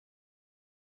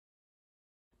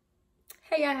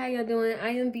Hey y'all, how y'all doing?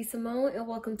 I am VeeSimone and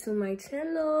welcome to my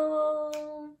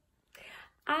channel.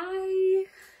 I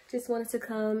just wanted to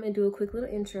come and do a quick little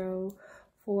intro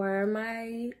for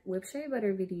my whipped shea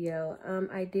butter video.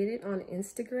 I did it on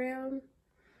Instagram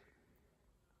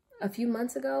a few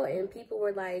months ago and people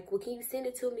were like, well, can you send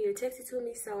it to me or text it to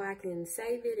me so I can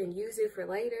save it and use it for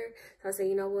later? So I said,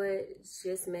 you know what,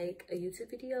 just make a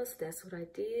YouTube video. So that's what I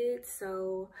did.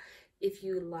 So if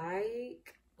you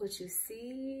like what you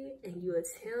see and you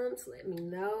attempt, let me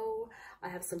know. I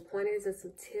have some pointers and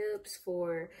some tips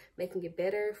for making it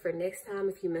better for next time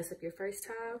if you mess up your first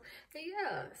time. And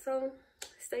yeah, so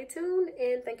stay tuned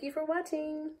and thank you for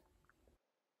watching.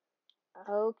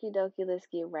 Okie dokie, let's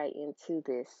get right into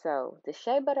this. So, the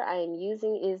shea butter I am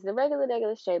using is the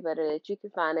regular shea butter that you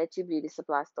can find at your beauty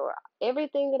supply store.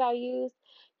 Everything that I use,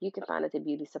 you can find at the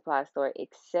beauty supply store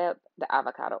except the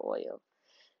avocado oil.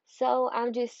 So,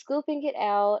 I'm just scooping it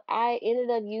out. I ended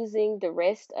up using the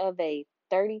rest of a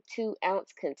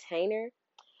 32-ounce container.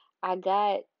 I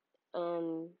got,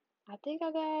 I think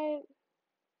I got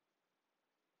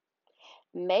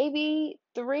maybe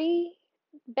 3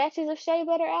 batches of shea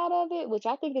butter out of it, which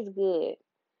I think is good.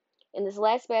 And this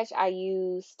last batch I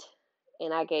used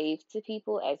and I gave to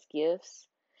people as gifts.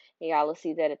 And y'all will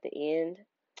see that at the end.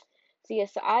 So yeah,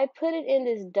 so I put it in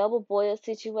this double boil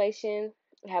situation.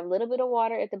 I have a little bit of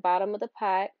water at the bottom of the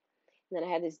pot. And then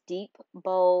I have this deep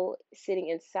bowl sitting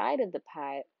inside of the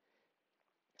pot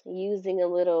using a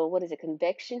little,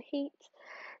 convection heat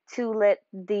to let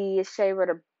the shea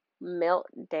butter melt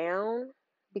down.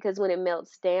 Because when it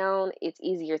melts down, it's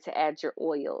easier to add your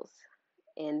oils.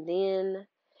 And then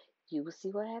you will see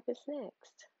what happens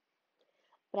next.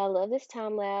 But I love this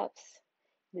time lapse.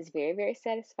 It is very, very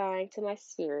satisfying to my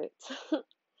spirit.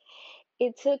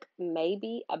 It took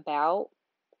maybe about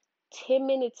 10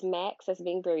 minutes max, that's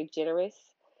being very generous,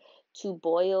 to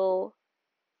boil,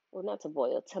 well, not to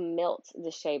boil, to melt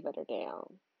the shea butter down.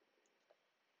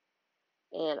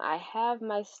 And I have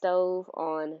my stove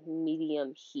on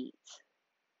medium heat.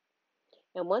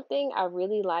 And one thing I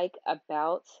really like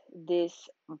about this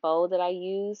bowl that I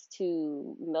use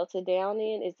to melt it down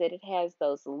in is that it has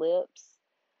those lips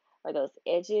or those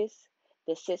edges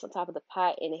that sits on top of the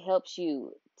pot, and it helps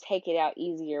you take it out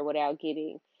easier without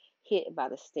getting hit by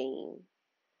the steam.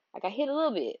 Like I hit a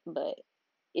little bit, but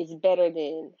it's better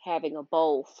than having a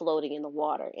bowl floating in the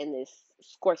water and this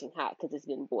scorching hot because it's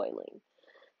been boiling.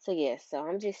 So yeah, so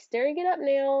I'm just stirring it up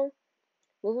now,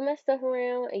 moving my stuff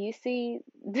around, and you see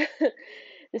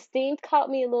the steam caught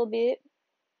me a little bit.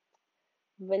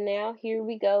 But now here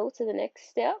we go to the next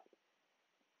step.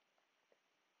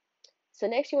 So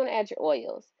next you want to add your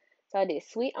oils. So I did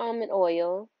sweet almond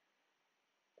oil,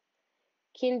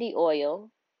 kindi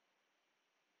oil,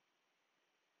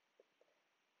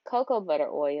 cocoa butter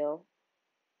oil,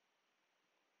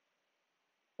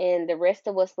 and the rest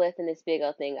of what's left in this big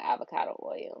old thing of avocado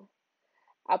oil.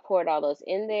 I poured all those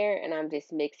in there and I'm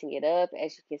just mixing it up.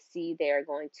 As you can see, they are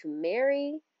going to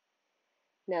marry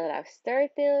now that I've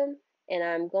stirred them. And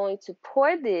I'm going to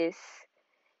pour this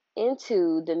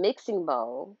into the mixing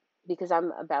bowl because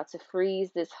I'm about to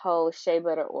freeze this whole shea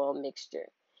butter oil mixture.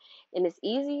 And it's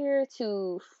easier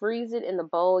to freeze it in the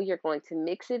bowl you're going to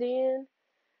mix it in,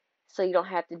 so you don't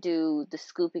have to do the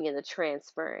scooping and the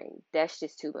transferring. That's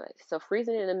just too much. So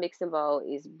freezing it in a mixing bowl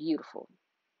is beautiful.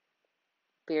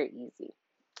 Very easy.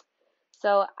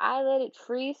 So I let it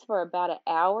freeze for about an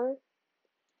hour.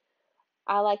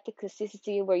 I like the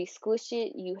consistency where you squish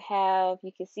it. You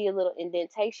can see a little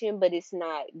indentation, but it's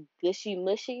not gushy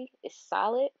mushy. It's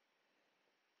solid.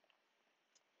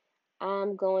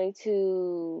 I'm going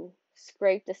to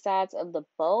scrape the sides of the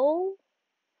bowl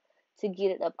to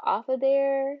get it up off of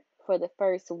there for the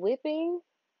first whipping.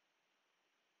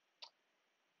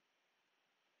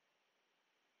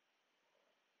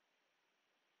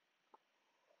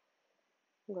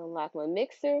 I'm going to lock my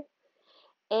mixer.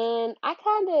 And I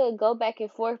kind of go back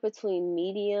and forth between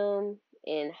medium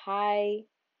and high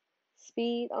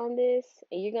speed on this.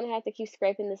 And you're going to have to keep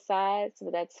scraping the sides,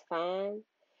 but that's fine.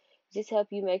 Just help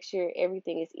you make sure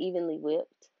everything is evenly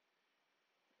whipped.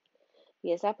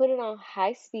 Yes, I put it on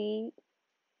high speed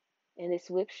and it's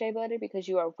whipped shea butter because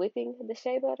you are whipping the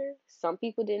shea butter. Some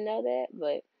people didn't know that,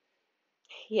 but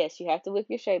yes, you have to whip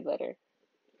your shea butter.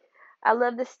 I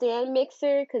love the stand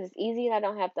mixer because it's easy and I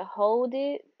don't have to hold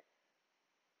it.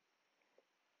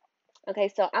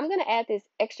 Okay, so I'm going to add this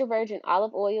extra virgin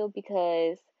olive oil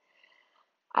because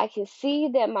I can see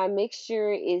that my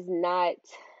mixture is not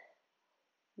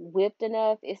whipped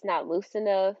enough. It's not loose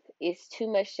enough. It's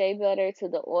too much shea butter to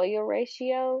the oil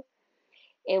ratio.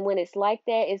 And when it's like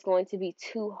that, it's going to be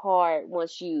too hard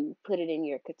once you put it in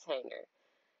your container.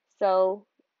 So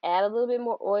add a little bit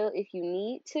more oil if you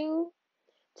need to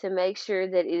make sure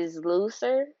that it is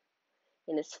looser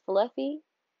and it's fluffy,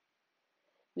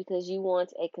 because you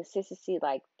want a consistency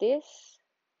like this,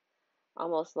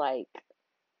 almost like,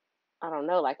 I don't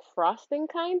know, like frosting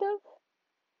kind of.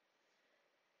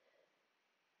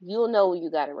 You'll know when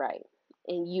you got it right,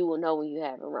 and you will know when you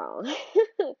have it wrong.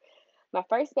 My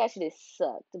first batch of this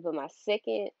sucked, but my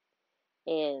second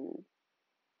and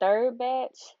third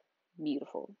batch,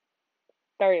 beautiful.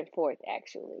 Third and fourth,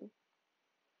 actually.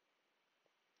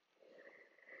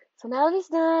 So now that it's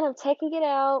done, I'm taking it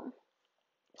out.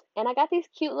 And I got these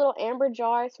cute little amber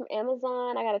jars from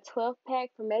Amazon. I got a 12 pack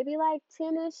for maybe like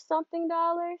 10-ish something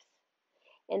dollars.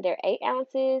 And they're 8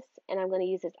 ounces. And I'm going to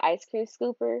use this ice cream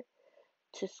scooper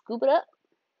to scoop it up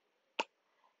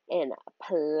and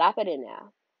plop it in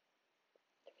there.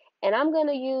 And I'm going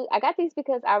to use, I got these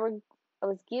because I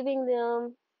was giving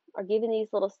them, or giving these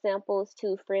little samples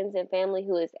to friends and family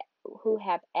who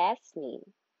have asked me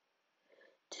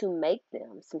to make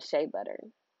them some shea butter.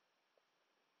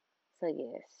 So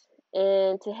yes.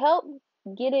 And to help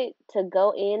get it to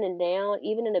go in and down,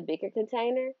 even in a bigger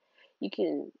container, you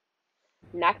can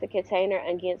knock the container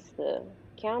against the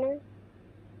counter.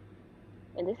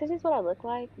 And this is just what I look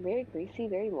like. Very greasy,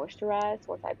 very moisturized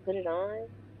once I put it on.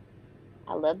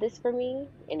 I love this for me.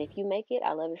 And if you make it,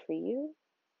 I love it for you.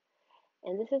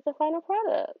 And this is the final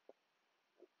product.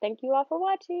 Thank you all for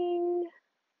watching.